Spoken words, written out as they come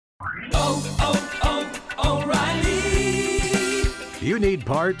O'Reilly. You need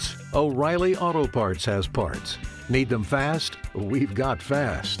parts? O'Reilly Auto Parts has parts. Need them fast? We've got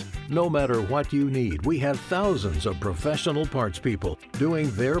fast. No matter what you need, we have thousands of professional parts people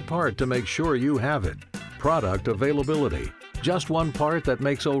doing their part to make sure you have it. Product availability. Just one part that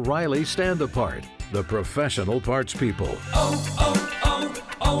makes O'Reilly stand apart. The professional parts people.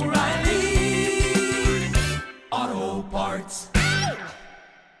 O'Reilly Auto Parts.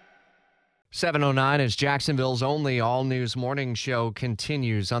 7:09 as Jacksonville's only all-news morning show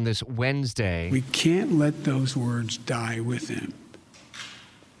continues on this Wednesday. We can't let those words die with him.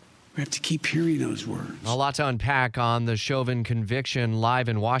 We have to keep hearing those words. A lot to unpack on the Chauvin conviction. Live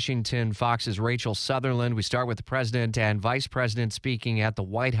in Washington, Fox's Rachel Sutherland. We start with the president and vice president speaking at the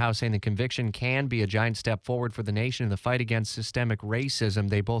White House, saying the conviction can be a giant step forward for the nation in the fight against systemic racism.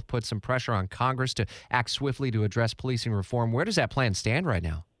 They both put some pressure on Congress to act swiftly to address policing reform. Where does that plan stand right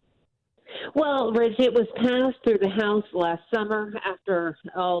now? Well, Rich, it was passed through the House last summer after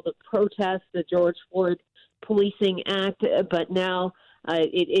all the protests, the George Floyd Policing Act, but now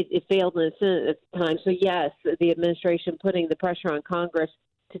it failed in the Senate at the time. So, yes, the administration putting the pressure on Congress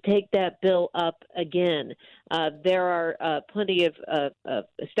to take that bill up again. There are plenty of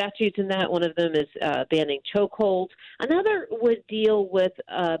statutes in that. One of them is banning chokeholds. Another would deal with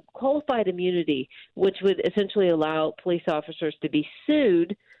qualified immunity, which would essentially allow police officers to be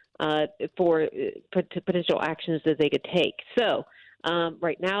sued for potential actions that they could take. So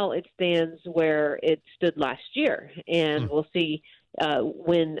right now it stands where it stood last year, and we'll see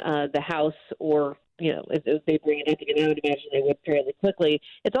when the House or, if they bring it up again. I would imagine they would fairly quickly.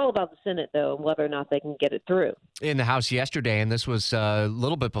 It's all about the Senate, though, and whether or not they can get it through. In the House yesterday, and this was a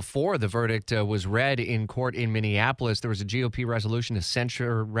little bit before the verdict was read in court in Minneapolis, there was a GOP resolution to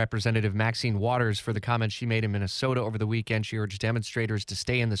censure Representative Maxine Waters for the comments she made in Minnesota over the weekend. She urged demonstrators to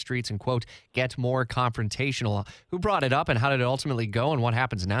stay in the streets and, quote, get more confrontational. Who brought it up, and how did it ultimately go, and what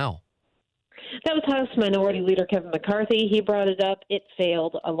happens now? That was House Minority Leader Kevin McCarthy. He brought it up. It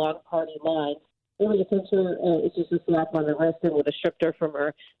failed along party lines. Really, the censure is just a slap on the wrist and would have stripped her from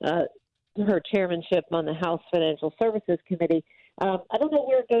her chairmanship on the House Financial Services Committee. I don't know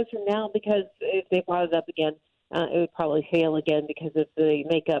where it goes from now, because if they brought it up again, it would probably fail again because of the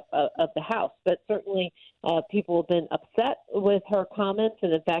makeup of the House. But certainly people have been upset with her comments,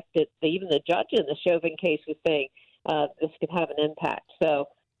 and in fact, even the judge in the Chauvin case was saying this could have an impact. So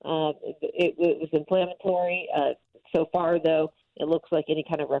it was inflammatory. So far, though, it looks like any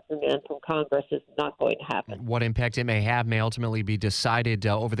kind of reprimand from Congress is not going to happen. What impact it may have may ultimately be decided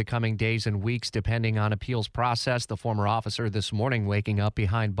over the coming days and weeks, depending on appeals process. The former officer this morning waking up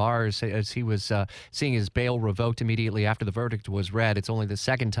behind bars as he was seeing his bail revoked immediately after the verdict was read. It's only the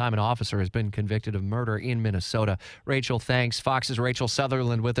second time an officer has been convicted of murder in Minnesota. Rachel, thanks. Fox's Rachel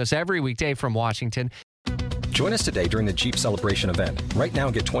Sutherland with us every weekday from Washington. Join us today during the Jeep Celebration event. Right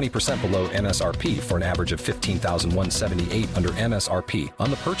now, get 20% below MSRP for an average of $15,178 under MSRP on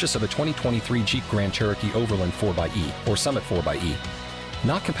the purchase of a 2023 Jeep Grand Cherokee Overland 4xE or Summit 4xE.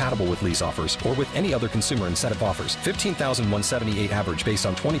 Not compatible with lease offers or with any other consumer incentive offers. $15,178 average based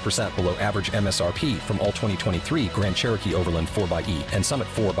on 20% below average MSRP from all 2023 Grand Cherokee Overland 4xE and Summit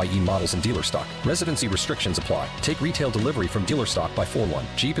 4xE models in dealer stock. Residency restrictions apply. Take retail delivery from dealer stock by 4/1.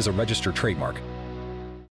 Jeep is a registered trademark.